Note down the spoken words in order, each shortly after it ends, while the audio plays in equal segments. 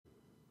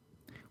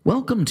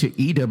Welcome to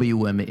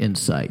EWM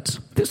Insights.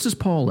 This is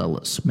Paul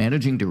Ellis,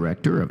 Managing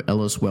Director of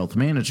Ellis Wealth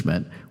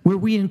Management, where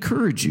we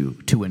encourage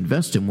you to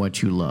invest in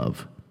what you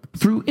love.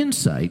 Through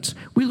Insights,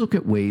 we look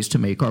at ways to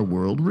make our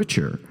world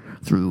richer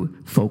through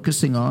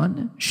focusing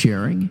on,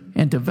 sharing,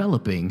 and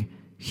developing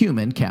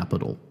human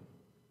capital.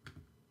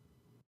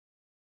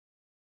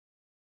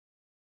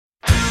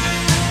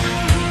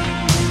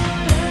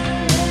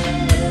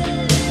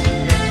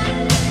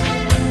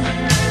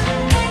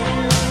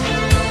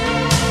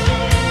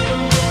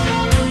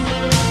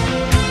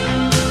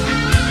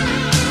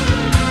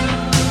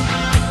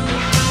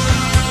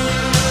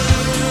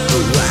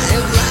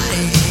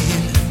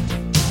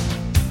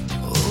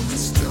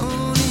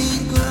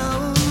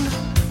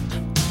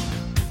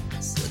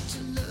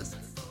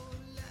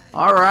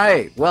 All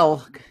right.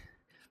 Well,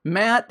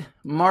 Matt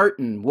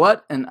Martin,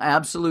 what an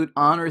absolute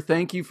honor.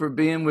 Thank you for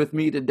being with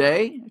me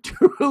today.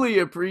 Truly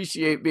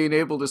appreciate being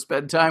able to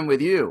spend time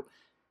with you.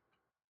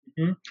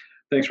 Mm-hmm.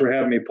 Thanks for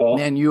having me, Paul.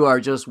 Man, you are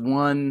just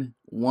one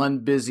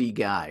busy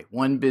guy.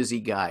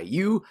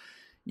 You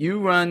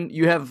run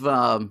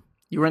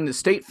the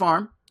State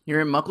Farm here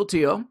in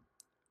Mukilteo,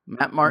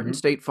 Matt Martin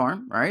State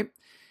Farm, right?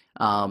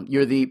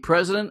 You're the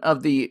president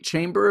of the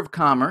Chamber of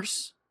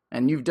Commerce,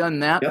 and you've done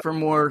that for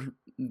more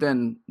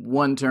than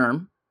one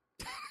term,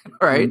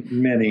 right?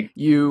 Many.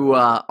 You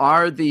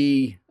are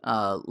the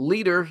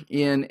leader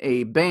in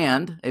a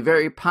band, a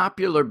very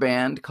popular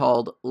band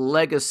called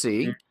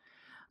Legacy.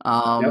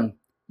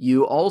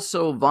 You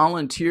also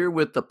volunteer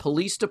with the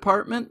police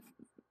department.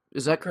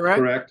 Is that correct?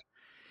 Correct.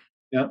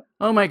 Yep.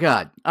 Oh my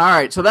God! All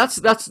right, so that's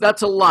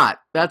a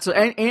lot.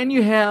 And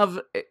you have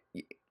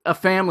a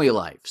family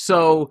life.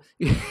 So,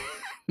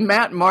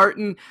 Matt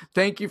Martin,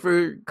 thank you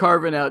for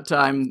carving out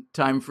time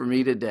for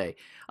me today.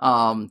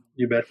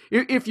 You bet.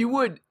 If you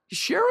would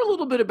share a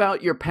little bit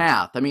about your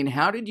path. I mean,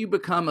 how did you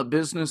become a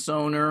business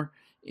owner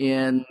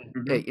in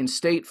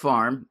State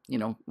Farm?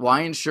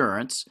 Why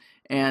insurance?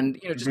 And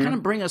just kind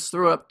of bring us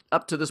through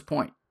up to this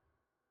point.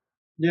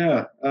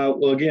 Yeah.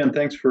 Well, again,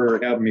 thanks for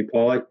having me,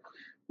 Paul. I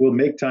will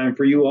make time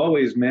for you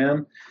always,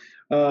 man.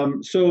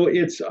 So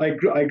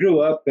I grew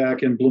up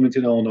back in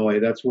Bloomington,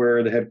 Illinois. That's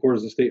where the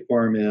headquarters of State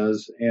Farm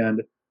is,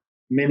 and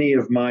many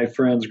of my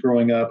friends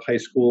growing up, high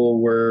school,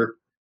 were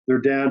their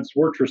dads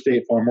worked for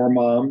State Farm or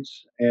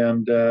moms.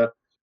 And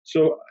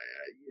so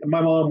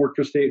my mom worked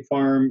for State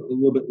Farm a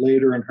little bit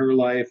later in her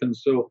life. And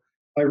so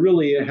I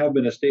really have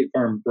been a State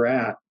Farm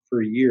brat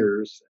for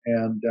years.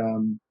 And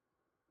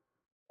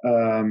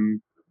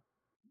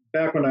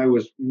back when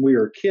we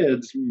were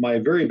kids, my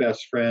very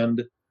best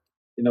friend,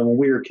 when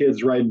we were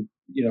kids riding,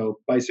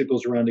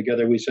 bicycles around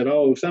together, we said,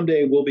 oh,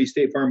 someday we'll be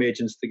State Farm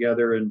agents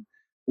together and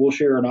we'll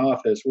share an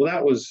office. Well,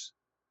 that was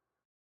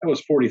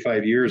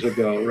 45 years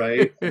ago,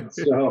 right?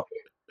 So,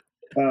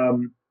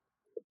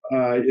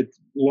 it's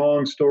a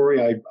long story.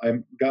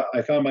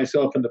 I found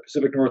myself in the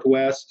Pacific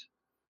Northwest.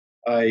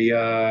 We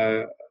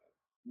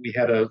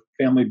had a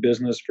family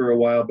business for a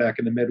while back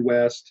in the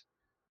Midwest.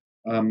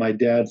 My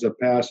dad's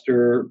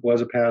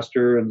was a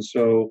pastor, and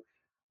so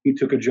he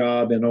took a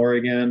job in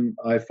Oregon.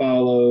 I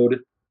followed,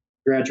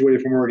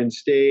 graduated from Oregon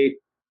State,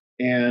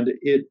 and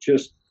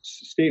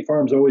State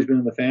Farm's always been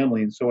in the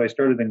family. And so I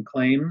started in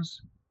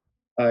claims.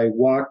 I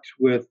walked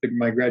with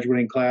my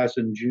graduating class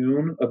in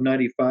June of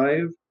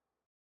 '95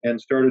 and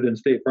started in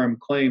State Farm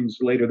claims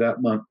later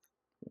that month.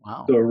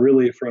 Wow. So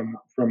really from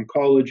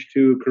college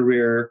to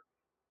career,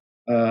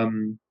 I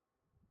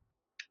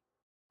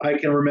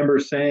can remember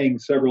saying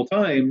several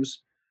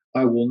times,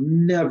 I will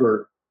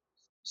never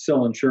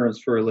sell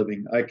insurance for a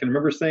living. I can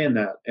remember saying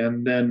that.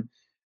 And then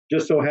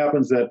just so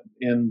happens that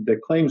in the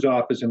claims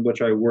office in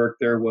which I worked,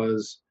 there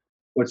was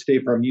what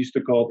State Farm used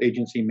to call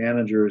agency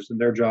managers,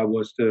 and their job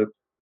was to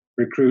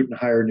recruit and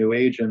hire new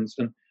agents.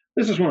 And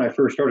this is when I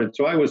first started.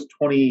 So I was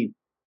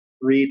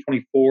 23,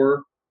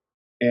 24,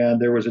 and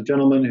there was a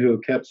gentleman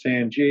who kept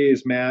saying,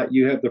 geez, Matt,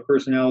 you have the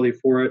personality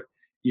for it.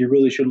 You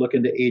really should look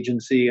into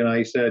agency. And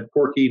I said,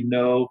 Corky,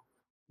 no,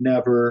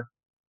 never.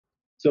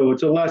 So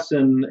it's a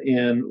lesson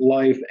in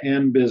life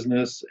and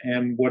business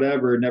and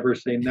whatever, never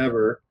say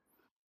never.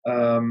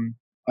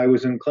 I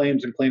was in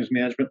claims and claims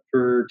management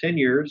for 10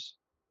 years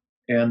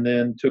and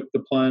then took the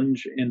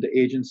plunge into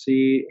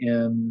agency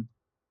and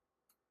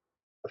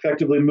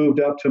effectively moved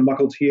up to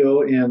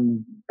Mukilteo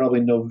in probably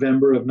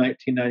November of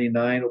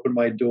 1999, opened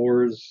my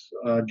doors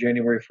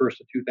January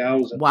 1st of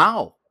 2000.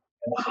 Wow.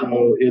 And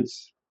so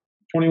it's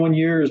 21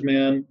 years,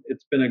 man.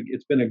 It's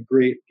been a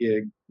great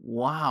gig.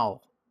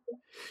 Wow.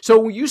 So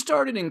when you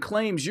started in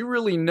claims, you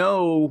really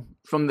know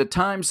from the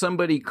time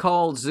somebody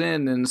calls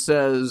in and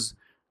says,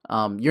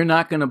 you're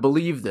not going to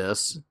believe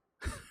this,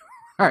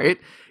 right?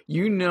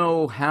 You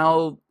know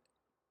how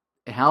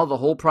the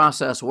whole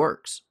process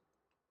works.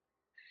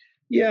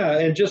 Yeah,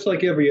 and just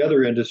like every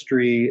other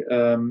industry,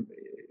 I've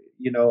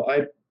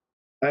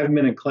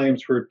been in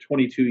claims for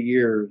 22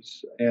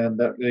 years, and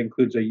that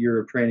includes a year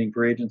of training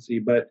for agency.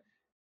 But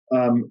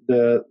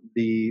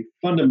the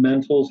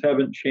fundamentals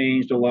haven't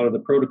changed. A lot of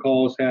the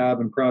protocols have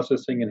in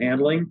processing and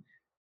handling.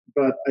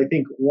 But I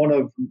think one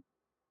of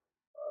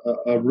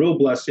a real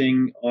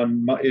blessing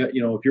on my,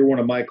 if you're one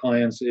of my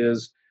clients,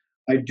 is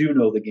I do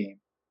know the game.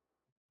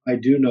 I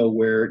do know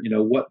where,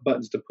 what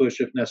buttons to push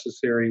if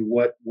necessary,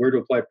 where to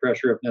apply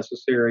pressure if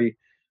necessary.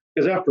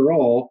 Because after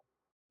all,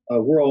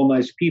 we're all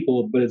nice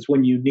people, but it's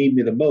when you need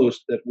me the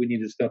most that we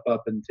need to step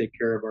up and take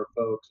care of our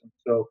folks. And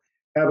so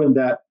having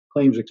that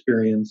claims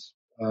experience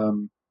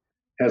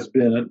has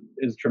been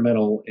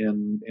instrumental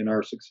in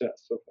our success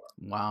so far.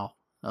 Wow.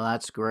 Well,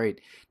 that's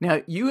great.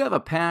 Now, you have a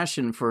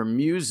passion for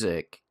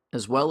music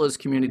as well as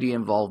community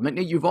involvement.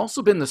 Now, you've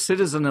also been the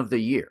Citizen of the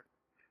Year,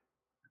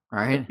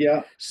 right?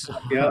 Yeah. So,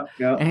 Yeah.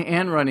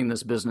 and running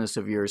this business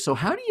of yours. So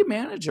how do you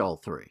manage all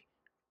three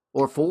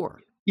or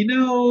four?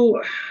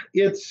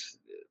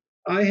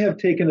 I have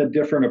taken a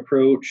different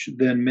approach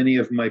than many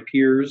of my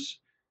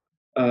peers.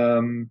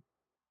 And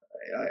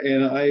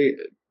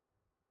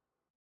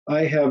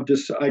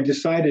I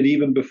decided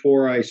even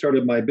before I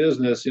started my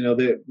business,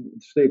 that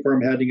State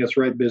Farm had us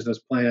write business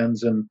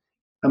plans and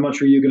how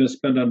much are you going to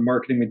spend on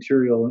marketing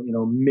material,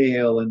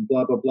 mail and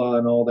blah, blah, blah,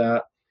 and all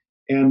that.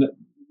 And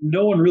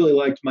no one really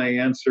liked my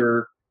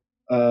answer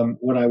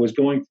when I was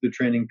going through the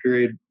training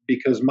period,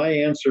 because my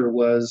answer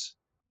was,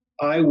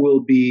 I will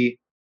be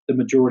the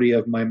majority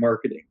of my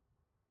marketing,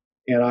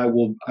 and I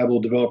will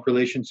develop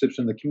relationships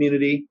in the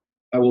community.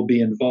 I will be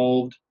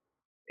involved.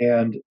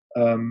 And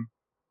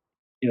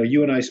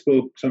you and I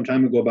spoke some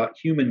time ago about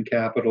human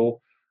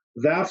capital.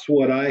 That's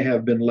what I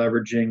have been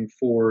leveraging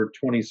for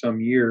 20 some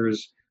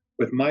years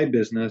with my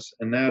business.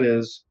 And that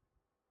is,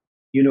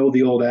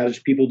 the old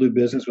adage, people do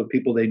business with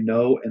people they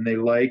know and they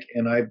like.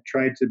 And I've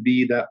tried to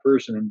be that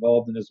person,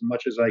 involved in as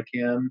much as I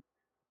can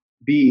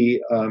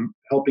be,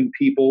 helping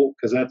people,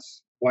 because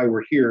that's why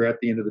we're here at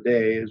the end of the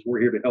day, is we're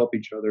here to help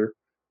each other.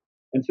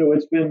 And so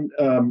it's been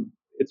a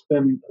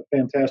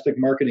fantastic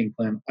marketing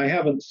plan. I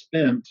haven't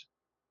spent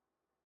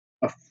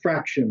a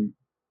fraction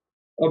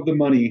of the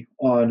money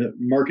on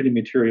marketing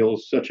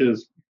materials, such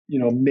as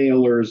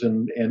mailers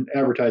and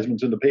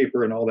advertisements in the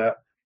paper and all that,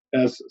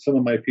 as some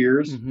of my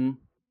peers. Mm-hmm.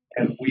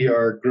 And we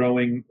are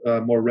growing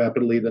more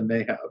rapidly than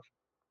they have.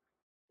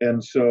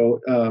 And so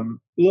a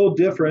little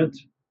different.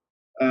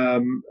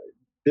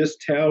 This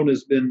town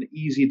has been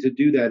easy to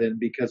do that in,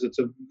 because it's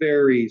a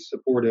very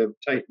supportive,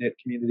 tight-knit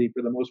community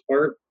for the most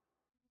part.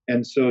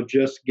 And so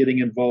just getting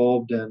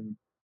involved and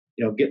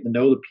getting to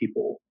know the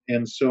people.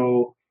 And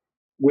so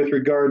with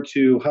regard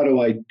to how do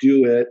I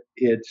do it,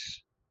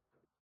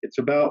 it's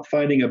about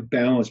finding a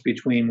balance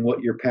between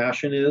what your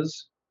passion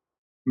is.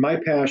 My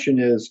passion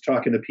is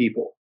talking to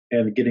people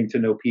and getting to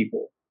know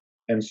people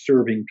and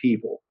serving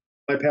people.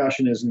 My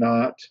passion is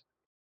not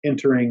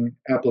entering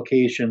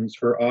applications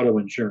for auto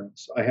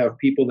insurance. I have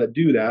people that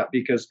do that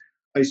because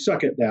I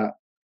suck at that.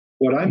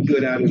 What I'm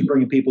good at is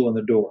bringing people in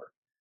the door.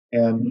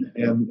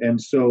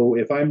 And so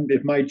if I'm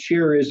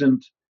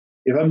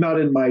not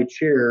in my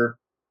chair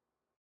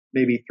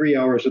maybe 3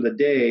 hours of the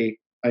day,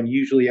 I'm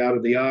usually out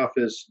of the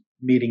office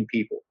meeting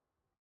people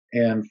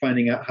and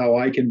finding out how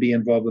I can be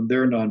involved in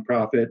their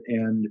nonprofit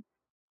and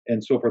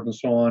so forth and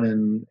so on.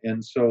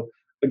 And so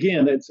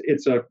again,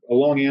 it's a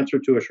long answer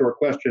to a short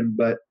question,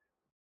 but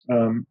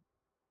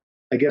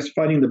I guess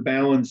finding the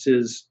balance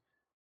is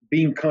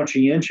being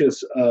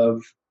conscientious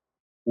of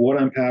what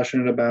I'm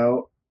passionate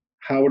about,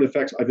 how it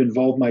affects. I've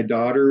involved my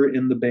daughter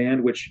in the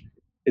band, which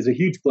is a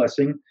huge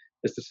blessing,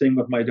 is to sing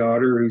with my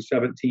daughter who's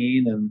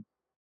 17, and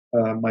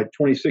my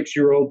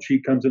 26-year-old,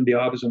 she comes into the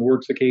office and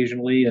works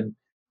occasionally, and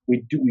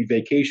we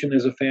vacation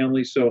as a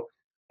family. So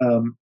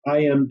I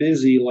am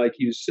busy, like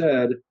you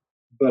said,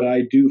 but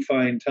I do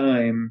find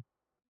time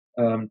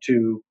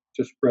to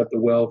spread the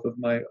wealth of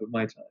my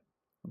time.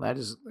 That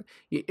is,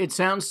 it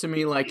sounds to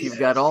me like you've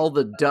got all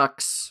the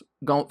ducks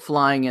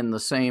flying in the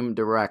same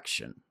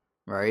direction,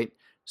 right?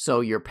 So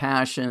your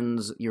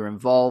passions, your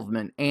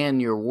involvement, and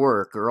your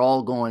work are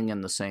all going in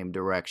the same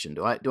direction.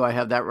 Do I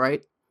have that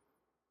right?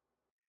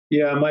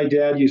 Yeah, my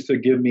dad used to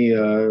give me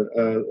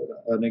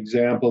an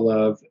example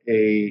of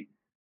a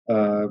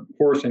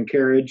horse and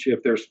carriage.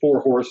 If there's 4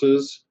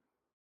 horses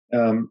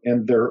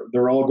and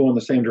they're all going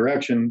the same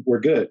direction, we're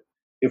good.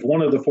 If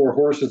one of the 4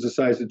 horses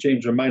decides to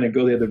change their mind and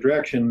go the other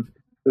direction,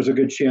 there's a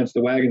good chance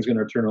the wagon's going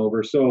to turn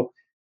over. So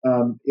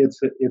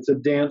it's a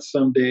dance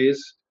some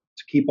days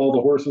to keep all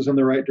the horses in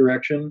the right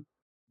direction.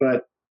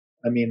 But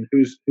I mean,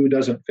 who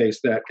doesn't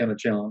face that kind of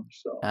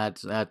challenge? So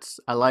that's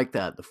I like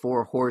that, the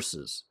 4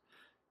 horses.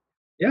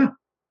 Yeah,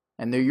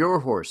 and they're your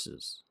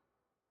horses,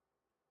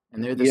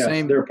 and they're the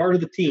same. They're part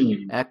of the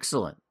team.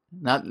 Excellent.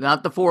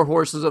 Not the 4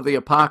 horses of the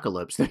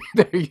apocalypse.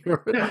 They're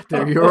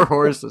your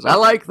horses. I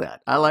like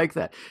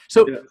that.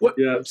 So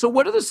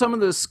what are some of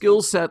the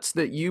skill sets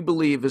that you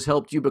believe has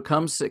helped you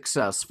become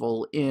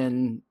successful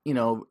in,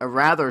 a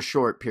rather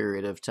short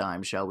period of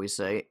time, shall we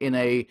say, in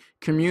a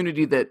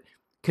community that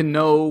can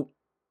know,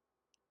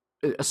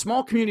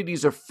 small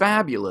communities are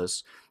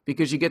fabulous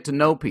because you get to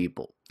know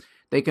people.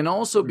 They can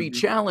also be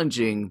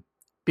challenging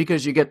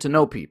because you get to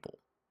know people.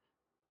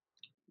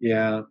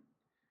 Yeah,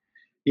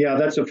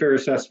 that's a fair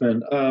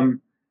assessment.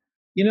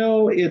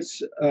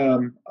 It's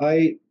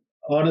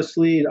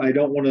honestly, I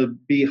don't want to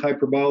be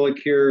hyperbolic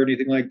here or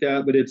anything like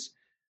that, but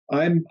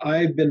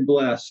I've been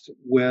blessed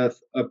with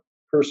a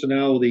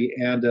personality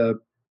and a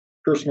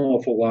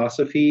personal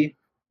philosophy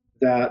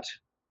that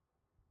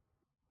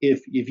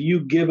if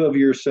you give of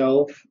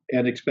yourself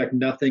and expect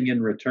nothing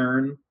in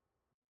return,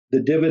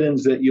 the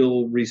dividends that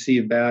you'll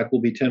receive back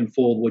will be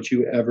tenfold what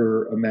you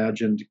ever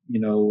imagined,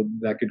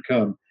 that could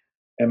come.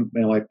 And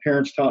my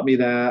parents taught me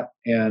that,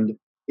 and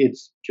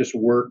it's just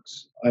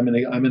works. I'm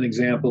an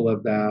example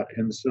of that.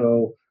 And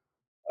so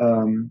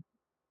um,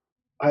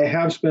 I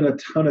have spent a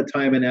ton of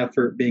time and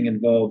effort being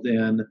involved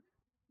in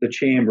the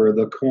chamber,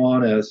 the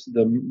Kiwanis,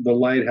 the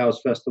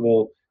Lighthouse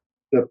Festival,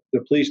 the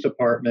police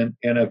department,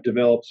 and have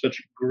developed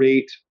such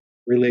great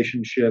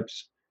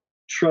relationships,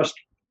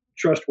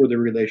 trustworthy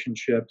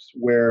relationships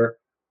where,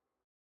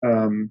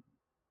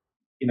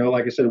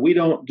 like I said, we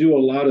don't do a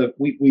lot of,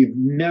 we've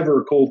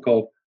never cold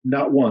called,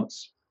 not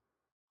once.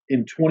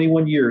 In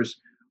 21 years,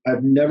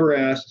 I've never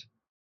asked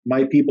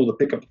my people to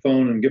pick up the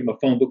phone and give them a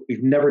phone book.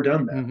 We've never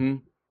done that. Mm-hmm.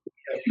 We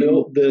have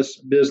built this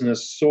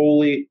business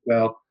solely,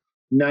 99%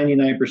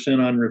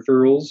 on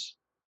referrals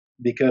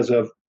because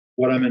of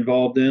what I'm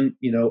involved in.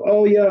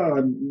 Oh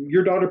yeah,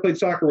 your daughter played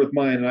soccer with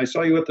mine, and I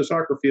saw you at the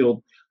soccer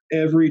field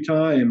every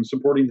time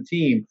supporting the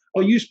team.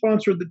 Oh, you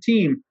sponsored the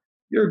team.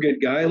 You're a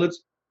good guy.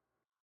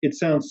 It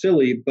sounds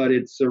silly, but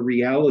it's a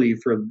reality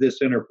for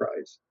this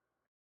enterprise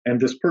and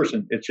this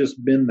person. It's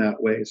just been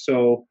that way.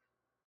 So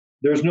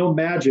there's no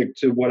magic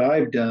to what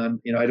I've done.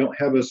 I don't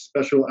have a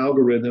special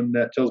algorithm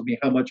that tells me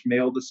how much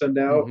mail to send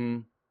out. Mm-hmm.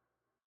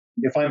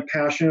 If I'm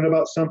passionate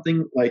about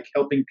something like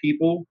helping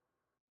people,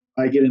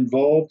 I get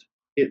involved.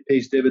 It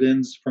pays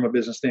dividends from a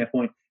business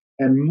standpoint.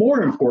 And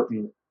more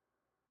importantly,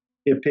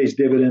 it pays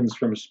dividends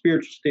from a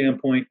spiritual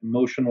standpoint,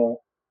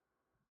 emotional.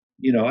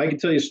 I can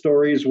tell you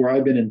stories where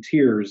I've been in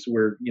tears,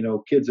 where,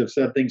 kids have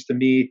said things to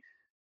me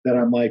that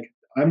I'm like,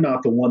 I'm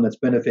not the one that's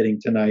benefiting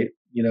tonight,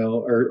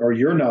 or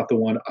you're not the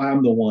one,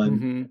 I'm the one.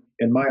 Mm-hmm.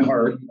 In my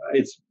heart,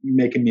 it's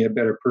making me a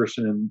better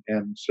person.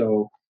 And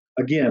so,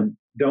 again,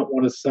 don't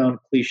want to sound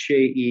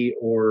cliche-y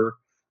or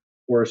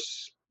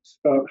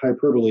spout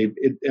hyperbole.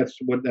 That's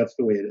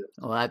the way it is.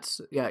 Well,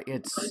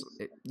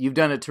 you've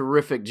done a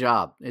terrific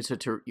job.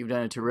 You've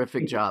done a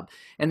terrific job.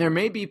 And there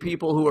may be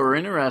people who are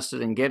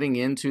interested in getting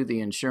into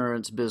the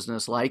insurance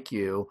business like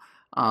you.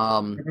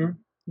 Mm-hmm.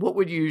 What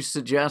would you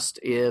suggest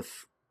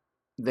if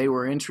they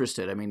were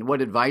interested? I mean,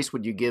 what advice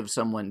would you give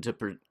someone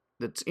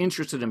that's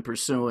interested in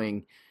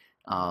pursuing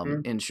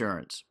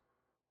insurance?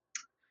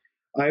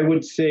 I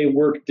would say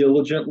work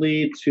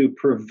diligently to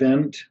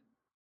prevent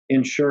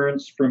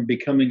insurance from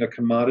becoming a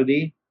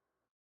commodity,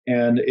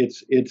 and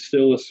it's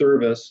still a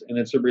service, and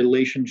it's a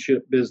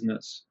relationship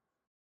business.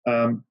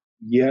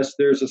 Yes,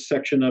 there's a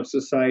section of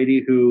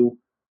society who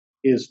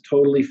is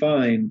totally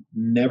fine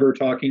never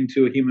talking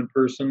to a human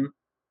person,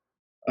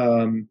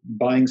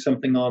 buying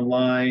something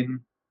online.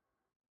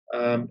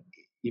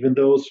 Even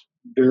those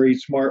very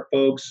smart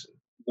folks,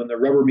 when the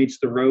rubber meets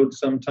the road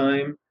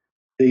sometime,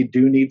 they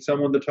do need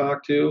someone to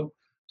talk to.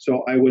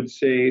 So I would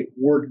say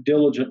work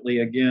diligently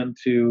again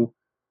to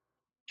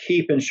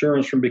keep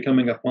insurance from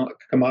becoming a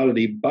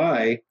commodity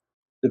by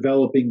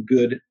developing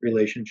good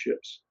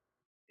relationships.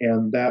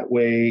 And that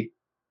way,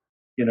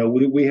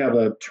 we have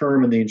a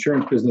term in the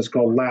insurance business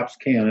called lapse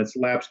can. It's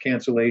lapse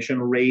cancellation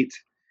rate.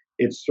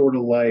 It's sort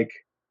of like,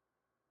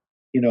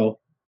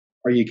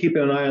 are you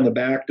keeping an eye on the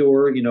back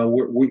door?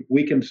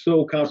 We can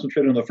so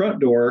concentrate on the front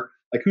door,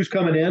 like who's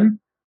coming in.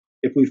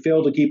 If we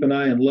fail to keep an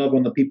eye and love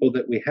on the people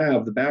that we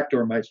have, the back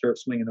door might start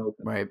swinging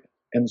open. Right.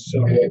 And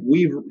so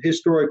we've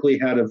historically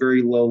had a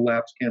very low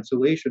lapse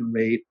cancellation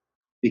rate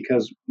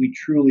because we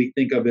truly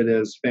think of it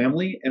as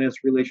family and it's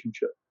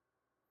relationship.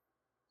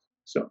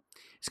 So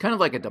it's kind of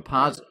like a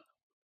deposit.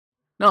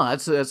 No,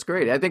 that's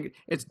great. I think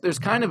there's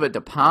kind of a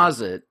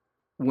deposit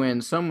when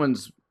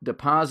someone's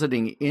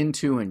depositing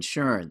into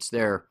insurance.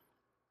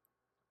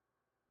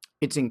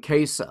 It's in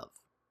case of,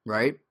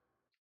 right?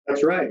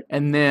 That's right.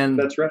 And then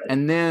that's right.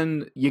 And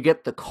then you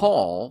get the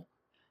call,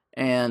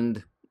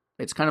 and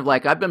it's kind of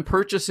like, I've been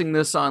purchasing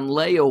this on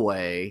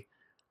layaway.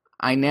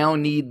 I now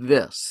need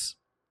this,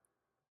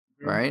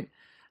 right?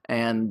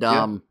 And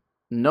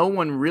no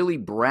one really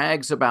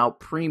brags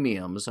about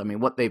premiums. I mean,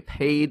 what they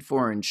paid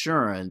for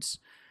insurance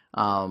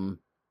when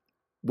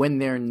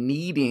they're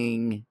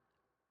needing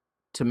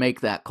to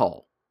make that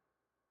call.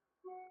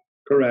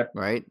 Correct.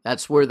 Right.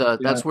 That's where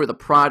the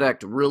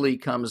product really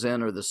comes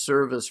in, or the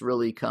service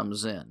really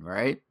comes in.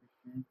 Right.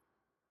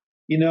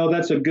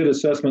 That's a good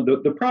assessment.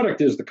 The product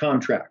is the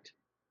contract.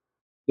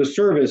 The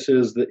service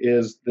is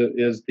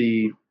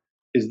the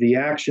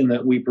action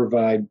that we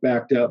provide,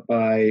 backed up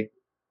by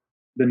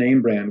the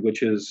name brand,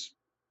 which is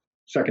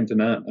second to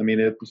none. I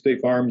mean,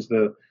 State Farm's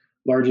the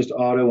largest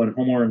auto and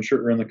homeowner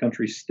insurer in the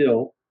country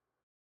still,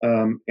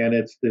 and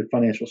it's the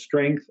financial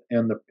strength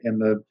and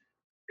the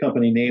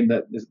company name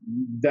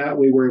that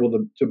way we're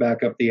able to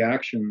back up the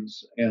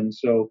actions. And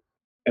so,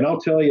 and I'll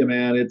tell you,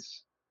 man,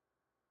 it's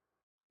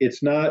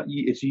not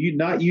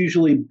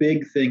usually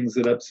big things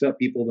that upset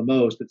people the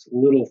most. It's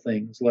little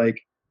things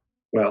like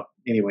well,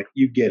 anyway,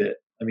 you get it.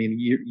 I mean,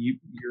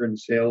 you're in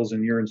sales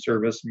and you're in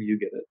service and you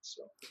get it.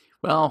 So,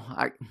 Well,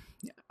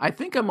 I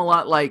think I'm a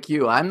lot like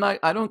you. I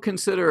don't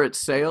consider it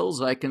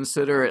sales. I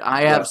consider it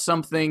I yeah, have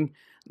something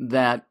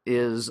that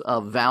is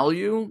of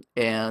value,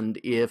 and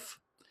if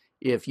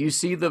you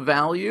see the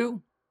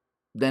value,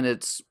 then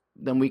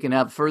we can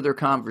have further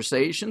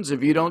conversations.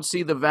 If you don't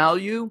see the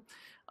value,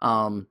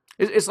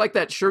 it's like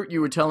that shirt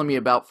you were telling me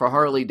about for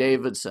Harley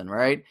Davidson,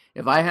 right?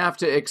 If I have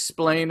to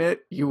explain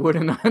it, you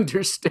wouldn't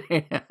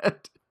understand.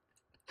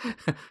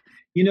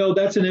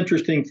 that's an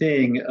interesting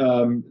thing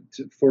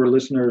for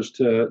listeners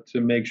to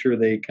make sure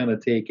they kind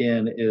of take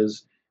in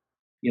is,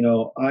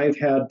 I've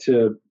had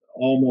to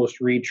almost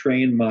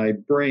retrain my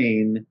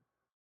brain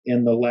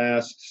in the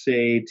last,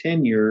 say,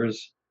 10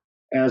 years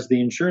as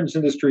the insurance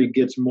industry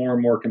gets more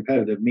and more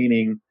competitive,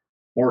 meaning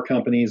more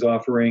companies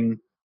offering,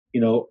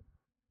 you know,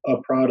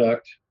 a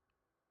product.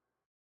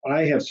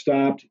 I have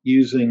stopped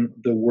using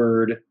the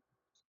word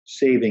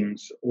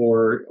savings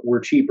or we're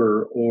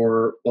cheaper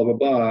or blah, blah,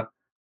 blah,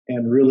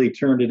 and really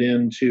turned it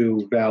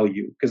into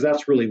value because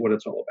that's really what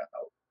it's all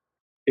about.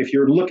 If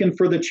you're looking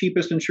for the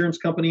cheapest insurance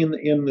company in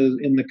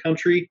the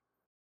country,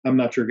 I'm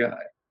not your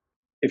guy.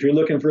 If you're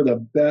looking for the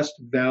best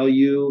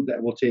value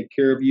that will take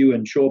care of you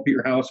and show up at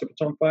your house if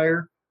it's on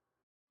fire,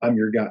 I'm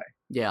your guy.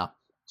 Yeah.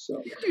 So,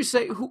 Would you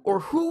say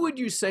who would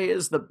you say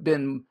has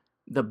been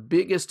the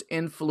biggest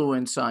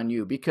influence on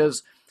you?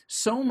 Because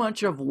so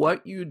much of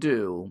what you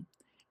do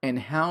and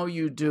how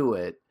you do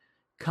it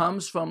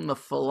comes from the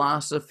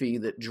philosophy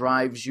that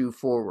drives you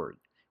forward,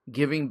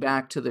 giving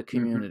back to the mm-hmm,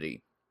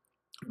 community,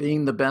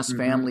 being the best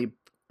mm-hmm, family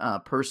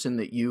person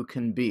that you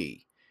can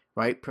be,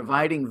 right?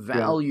 Providing yeah,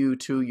 value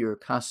to your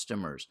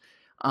customers.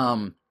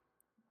 Um,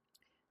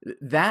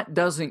 that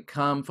doesn't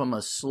come from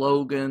a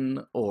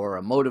slogan or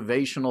a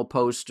motivational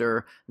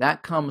poster.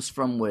 That comes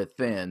from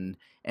within.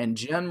 And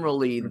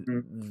generally, mm-hmm,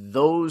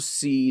 those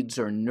seeds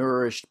are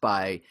nourished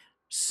by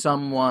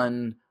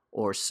someone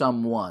or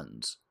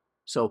someone's.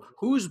 So,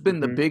 who's been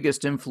the mm-hmm.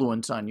 biggest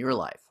influence on your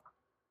life?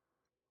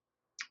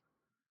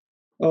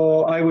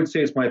 Oh, I would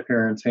say it's my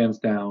parents, hands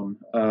down.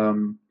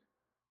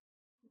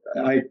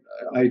 I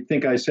I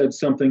think I said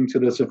something to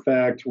this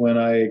effect when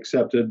I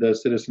accepted the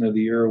Citizen of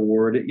the Year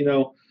award.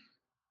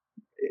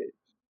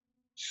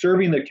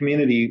 Serving the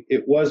community,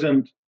 it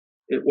wasn't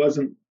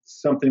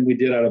something we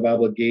did out of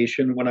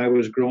obligation when I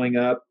was growing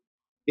up.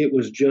 It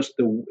was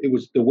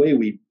the way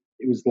we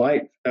it was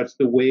life. That's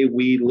the way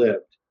we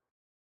lived.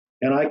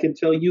 And I can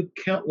tell you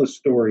countless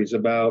stories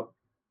about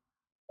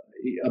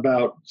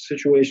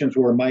situations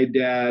where my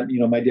dad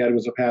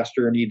was a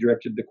pastor and he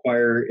directed the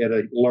choir at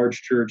a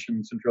large church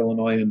in Central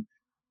Illinois,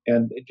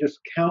 and just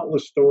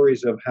countless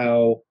stories of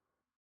how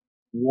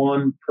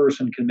one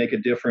person can make a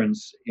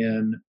difference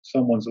in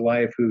someone's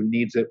life who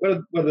needs it,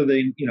 whether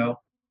they.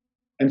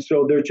 And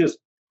so there's just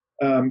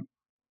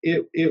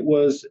it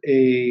was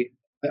I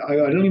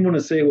don't even want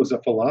to say it was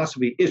a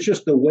philosophy. It's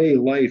just the way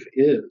life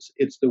is.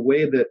 It's the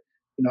way that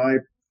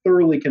I'm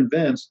thoroughly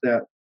convinced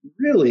that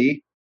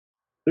really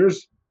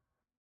there's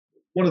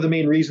one of the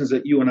main reasons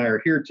that you and I are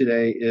here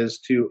today is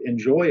to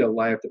enjoy a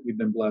life that we've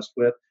been blessed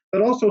with,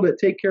 but also to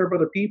take care of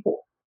other people.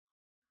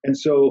 And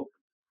so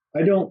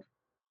I don't.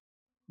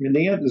 I mean,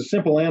 the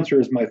simple answer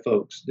is my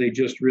folks. They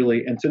just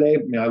really. And today,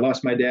 I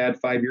lost my dad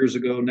 5 years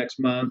ago next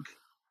month,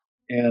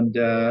 and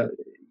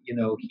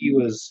he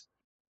was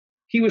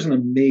an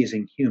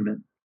amazing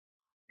human,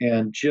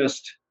 and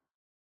just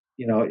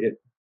it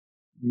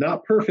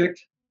not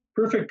perfect,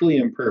 perfectly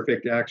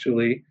imperfect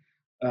actually.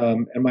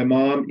 And my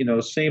mom,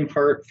 same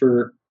heart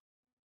for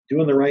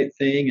doing the right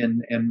thing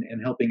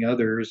and helping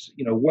others,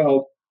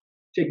 while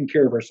taking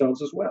care of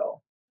ourselves as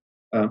well.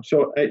 That's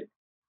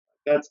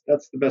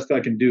the best I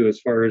can do as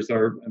far as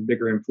our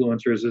bigger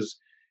influencers is.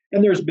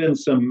 And there's been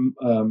some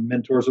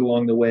mentors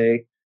along the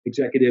way,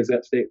 executives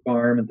at State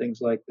Farm and things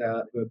like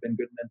that who have been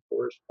good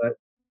mentors. But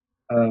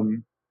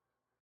um,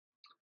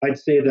 I'd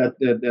say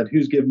that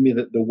who's given me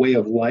the way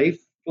of life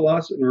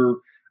philosophy or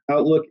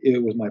outlook,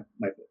 it was my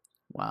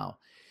Wow.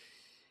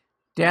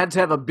 Dads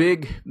have a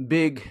big,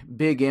 big,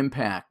 big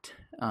impact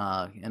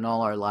in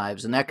all our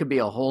lives, and that could be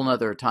a whole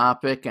nother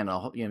topic. I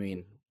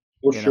mean,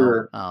 for you know,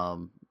 sure.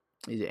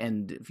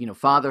 and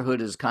fatherhood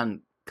has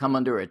come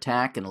under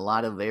attack in a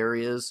lot of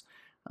areas,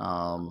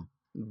 Yep.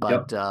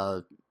 but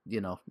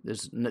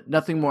there's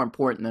nothing more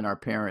important than our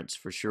parents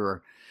for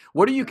sure.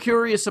 What are you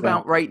curious Yeah.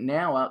 about right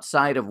now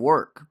outside of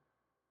work?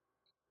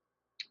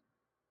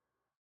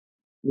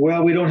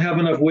 Well, we don't have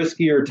enough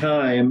whiskey or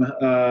time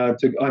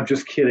to. I'm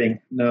just kidding.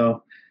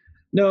 No,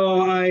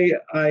 no.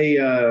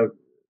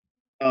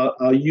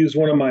 I'll use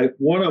one of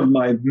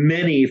my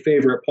many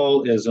favorite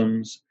Paul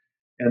isms,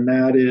 and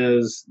that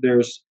is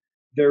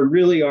there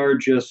really are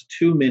just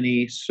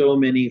so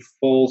many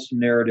false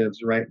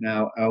narratives right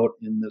now out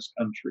in this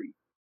country,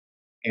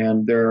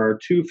 and there are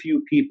too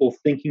few people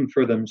thinking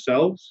for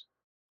themselves,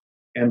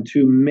 and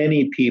too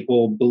many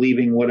people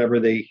believing whatever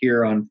they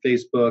hear on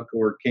Facebook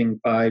or King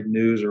 5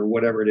 News or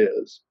whatever it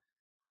is.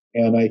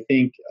 And I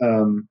think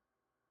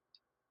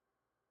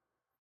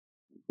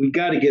we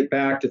got to get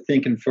back to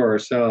thinking for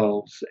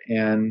ourselves.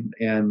 And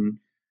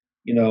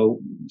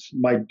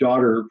my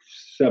daughter,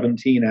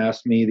 17,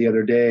 asked me the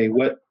other day,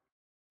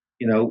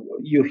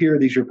 you hear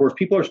these reports.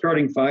 People are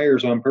starting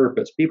fires on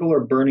purpose. People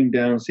are burning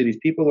down cities.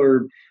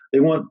 They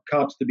want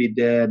cops to be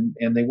dead,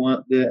 and they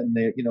want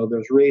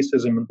there's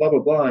racism and blah,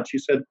 blah, blah. And she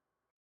said,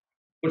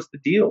 what's the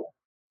deal?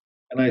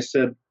 And I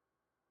said,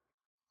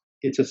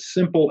 it's a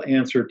simple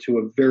answer to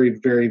a very,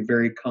 very,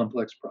 very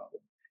complex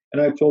problem.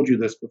 And I've told you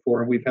this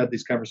before, and we've had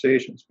these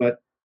conversations, but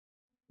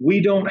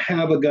we don't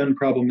have a gun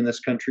problem in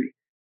this country.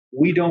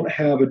 We don't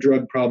have a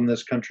drug problem in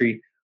this country.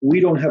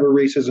 We don't have a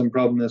racism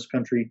problem in this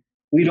country.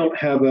 We don't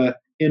have a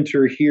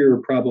enter here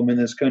problem in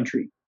this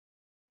country.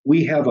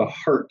 We have a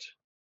heart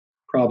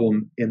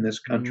problem in this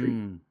country.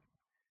 And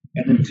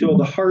until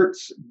the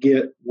hearts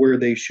get where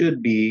they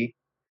should be,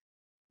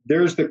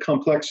 there's the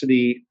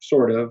complexity,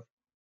 sort of,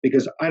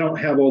 because I don't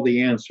have all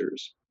the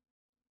answers.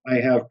 I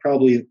have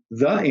probably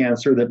the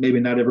answer that maybe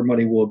not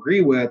everybody will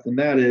agree with, and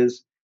that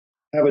is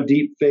have a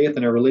deep faith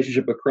and a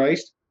relationship with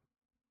Christ,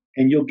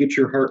 and you'll get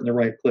your heart in the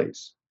right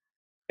place.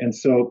 And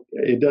so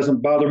it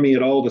doesn't bother me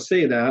at all to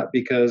say that,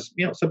 because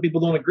some people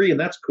don't agree, and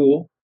that's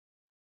cool.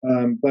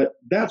 But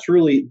that's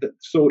really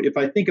so. If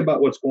I think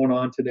about what's going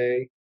on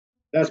today,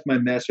 that's my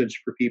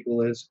message for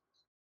people: is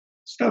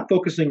stop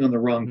focusing on the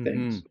wrong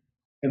things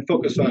and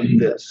focus on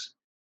this.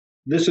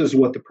 This is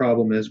what the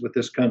problem is with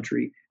this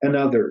country and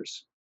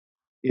others.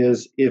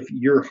 Is if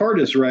your heart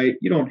is right,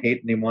 you don't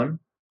hate anyone.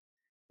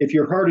 If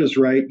your heart is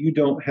right, you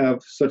don't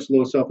have such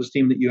low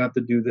self-esteem that you have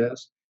to do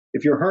this.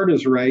 If your heart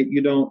is right,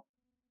 you don't.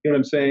 You know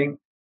what I'm saying?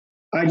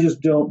 I just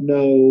don't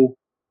know.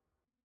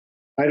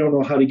 I don't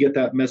know how to get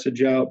that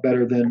message out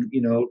better than,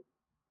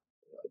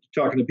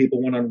 talking to people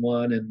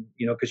one-on-one. And,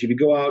 because if you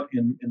go out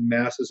in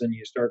masses and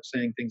you start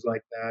saying things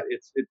like that,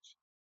 it's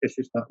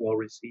just not well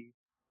received.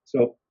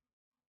 So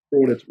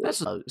for what it's worth. That's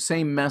the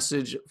same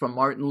message from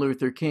Martin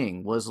Luther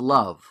King was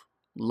love.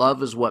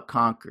 Love is what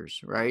conquers,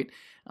 right?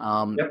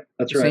 Yep,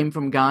 that's right. Same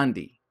from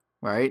Gandhi,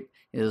 right?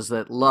 Is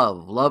that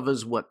love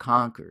is what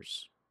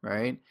conquers,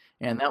 right?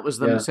 And that was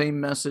the same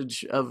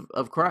message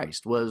of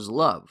Christ was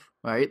love,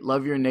 right?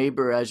 Love your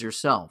neighbor as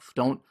yourself.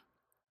 Don't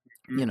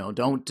do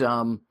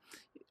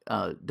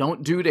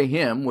to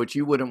him what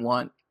you wouldn't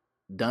want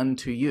done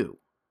to you,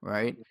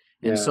 right?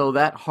 And so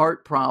that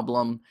heart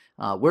problem,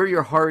 where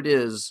your heart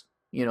is,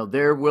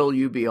 there will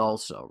you be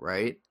also,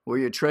 right? Where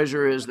your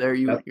treasure is, there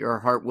your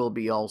heart will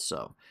be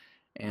also.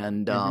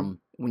 And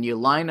when you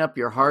line up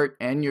your heart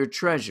and your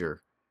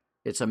treasure,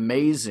 it's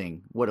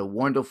amazing what a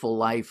wonderful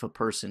life a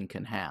person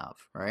can have,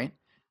 right?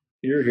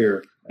 You're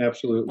here.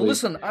 Absolutely. Well,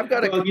 listen, I've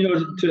got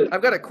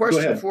a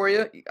question for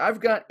you. I've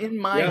got in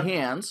my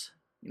hands,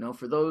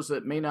 for those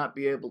that may not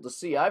be able to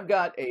see, I've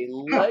got a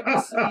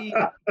Legacy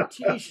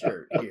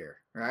T-shirt here,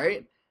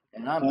 right?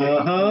 And I'm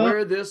going to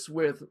wear this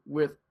with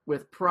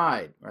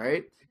pride,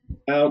 right?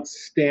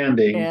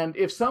 Outstanding. And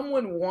if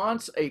someone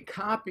wants a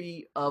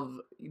copy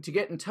to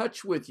get in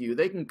touch with you,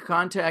 they can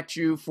contact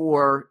you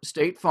for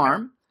State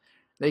Farm.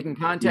 They can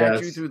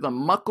contact you through the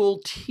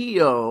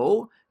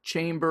Mukilteo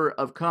Chamber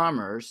of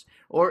Commerce,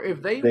 or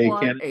if they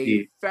want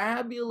a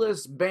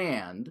fabulous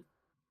band,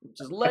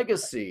 which is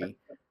Legacy,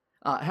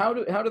 how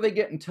do they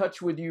get in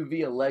touch with you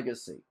via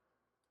Legacy?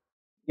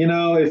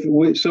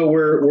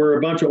 We're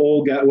a bunch of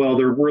old guys. Well,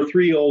 we're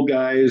three old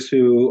guys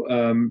who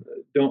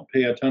don't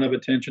pay a ton of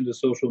attention to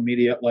social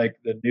media, like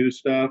the new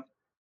stuff.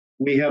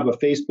 We have a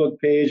Facebook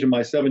page, and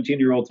my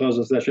 17-year-old tells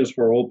us that's just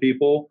for old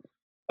people.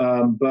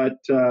 But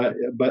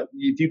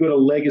if you go to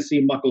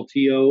Legacy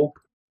Mukilteo,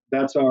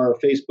 that's our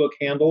Facebook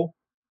handle,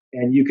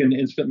 and you can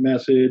instant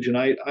message, and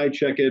I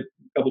check it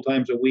a couple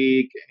times a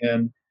week.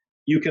 And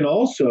you can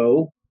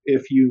also,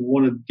 if you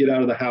want to get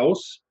out of the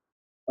house,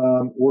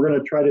 we're going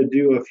to try to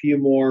do a few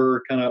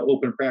more kind of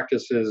open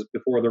practices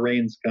before the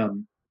rains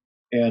come.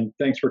 And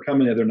thanks for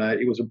coming the other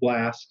night. It was a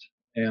blast,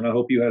 and I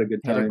hope you had a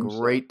good time. Had a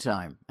great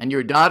time. And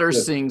your daughter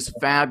sings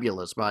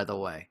fabulous, by the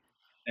way.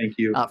 Thank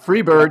you.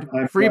 Freebird.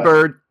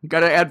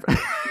 Got to add.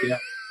 Yeah.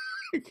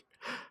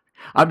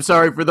 I'm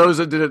sorry, for those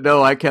that didn't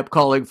know, I kept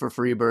calling for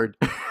Freebird.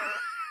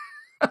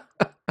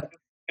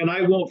 And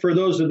I won't, for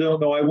those that don't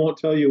know, I won't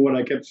tell you what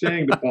I kept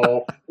saying to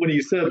Paul when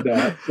he said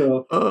that.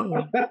 So,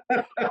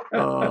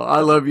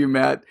 I love you,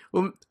 Matt.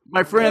 Well,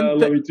 my friend, I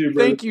love you too,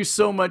 thank you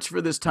so much for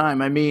this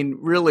time. I mean,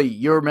 really,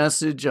 your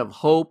message of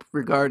hope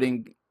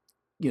regarding,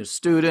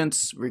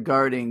 students,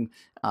 regarding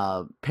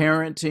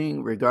parenting,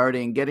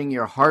 regarding getting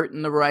your heart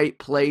in the right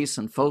place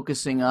and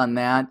focusing on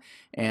that,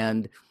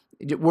 and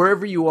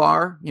wherever you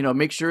are,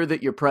 make sure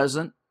that you're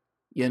present.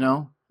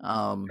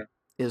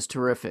 Is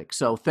terrific.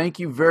 So thank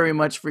you very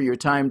much for your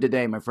time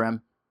today, my friend.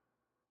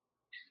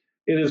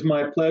 It is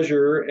my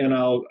pleasure, and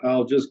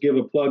I'll just give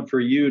a plug for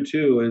you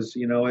too.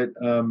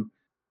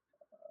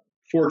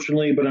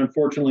 Fortunately, but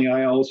unfortunately,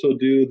 I also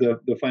do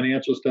the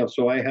financial stuff.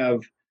 So I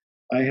have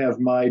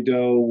my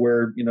dough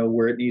where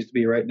it needs to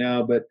be right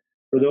now. But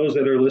for those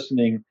that are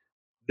listening,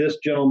 this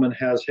gentleman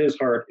has his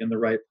heart in the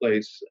right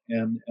place,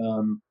 and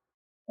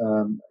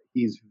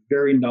he's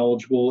very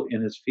knowledgeable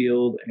in his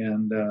field,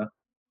 and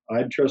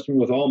I'd trust him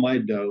with all my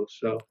dough.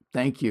 So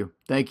thank you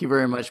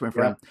very much, my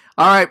friend.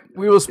 All right,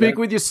 we will speak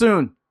with you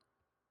soon.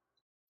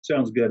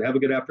 Sounds good. Have a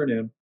good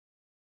afternoon.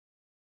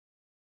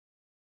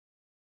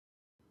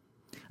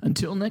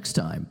 Until next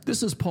time,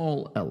 this is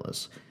Paul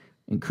Ellis,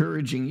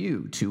 encouraging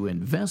you to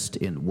invest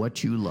in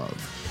what you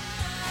love.